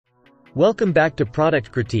Welcome back to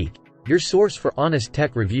Product Critique, your source for honest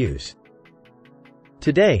tech reviews.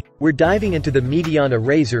 Today, we're diving into the Medion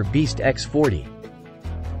Erazer Beast X40,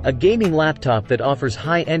 a gaming laptop that offers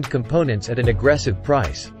high-end components at an aggressive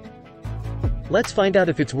price. Let's find out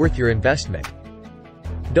if it's worth your investment.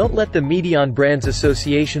 Don't let the Medion brand's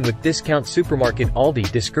association with discount supermarket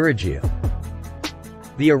Aldi discourage you.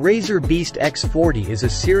 The Erazer Beast X40 is a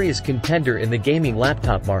serious contender in the gaming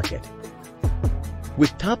laptop market.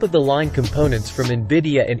 With top-of-the-line components from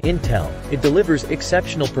NVIDIA and Intel, it delivers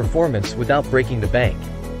exceptional performance without breaking the bank.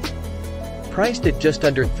 Priced at just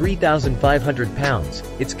under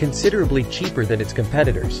 £3,500, it's considerably cheaper than its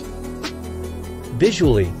competitors.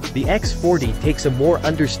 Visually, the X40 takes a more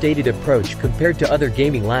understated approach compared to other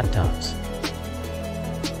gaming laptops.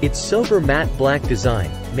 Its sober matte black design,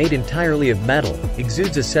 made entirely of metal,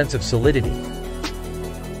 exudes a sense of solidity.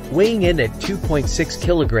 Weighing in at 2.6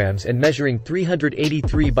 kilograms and measuring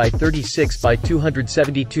 383 by 36 by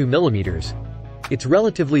 272 millimeters, it's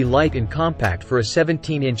relatively light and compact for a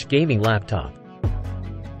 17-inch gaming laptop.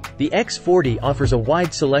 The X40 offers a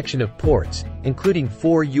wide selection of ports, including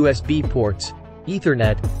 4 USB ports,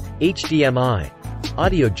 Ethernet, HDMI,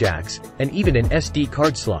 audio jacks, and even an SD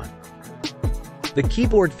card slot. The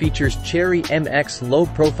keyboard features Cherry MX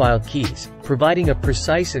low-profile keys, providing a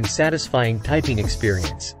precise and satisfying typing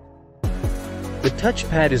experience. The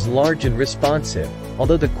touchpad is large and responsive,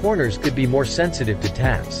 although the corners could be more sensitive to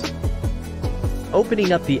taps.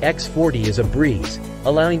 Opening up the X40 is a breeze,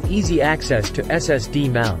 allowing easy access to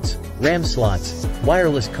SSD mounts, RAM slots,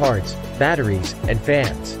 wireless cards, batteries, and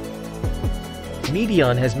fans.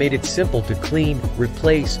 Medion has made it simple to clean,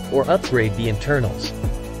 replace, or upgrade the internals.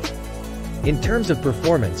 In terms of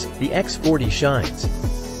performance, the X40 shines.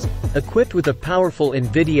 Equipped with a powerful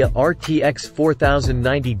NVIDIA RTX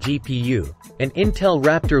 4090 GPU, an Intel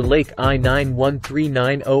Raptor Lake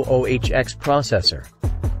i9-13900HX processor,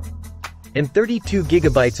 and 32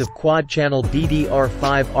 GB of quad-channel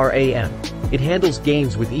DDR5 RAM, it handles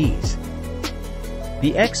games with ease.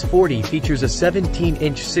 The X40 features a 17-inch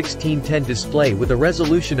 1610 display with a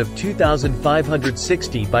resolution of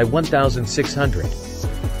 2560 by 1600.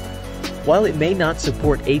 While it may not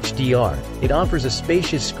support HDR, it offers a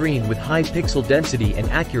spacious screen with high pixel density and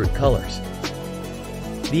accurate colors.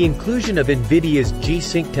 The inclusion of NVIDIA's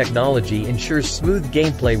G-Sync technology ensures smooth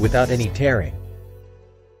gameplay without any tearing.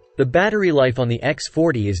 The battery life on the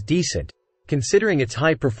X40 is decent, considering its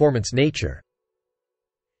high-performance nature.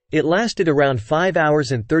 It lasted around 5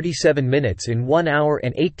 hours and 37 minutes in 1 hour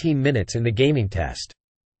and 18 minutes in the gaming test.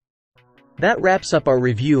 That wraps up our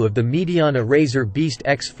review of the Medion Erazer Beast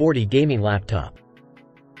X40 gaming laptop.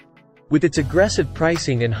 With its aggressive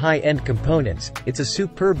pricing and high-end components, it's a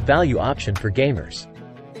superb value option for gamers.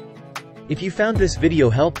 If you found this video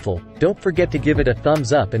helpful, don't forget to give it a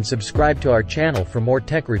thumbs up and subscribe to our channel for more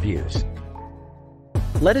tech reviews.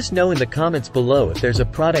 Let us know in the comments below if there's a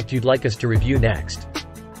product you'd like us to review next.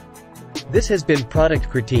 This has been Product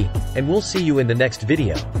Critique, and we'll see you in the next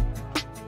video.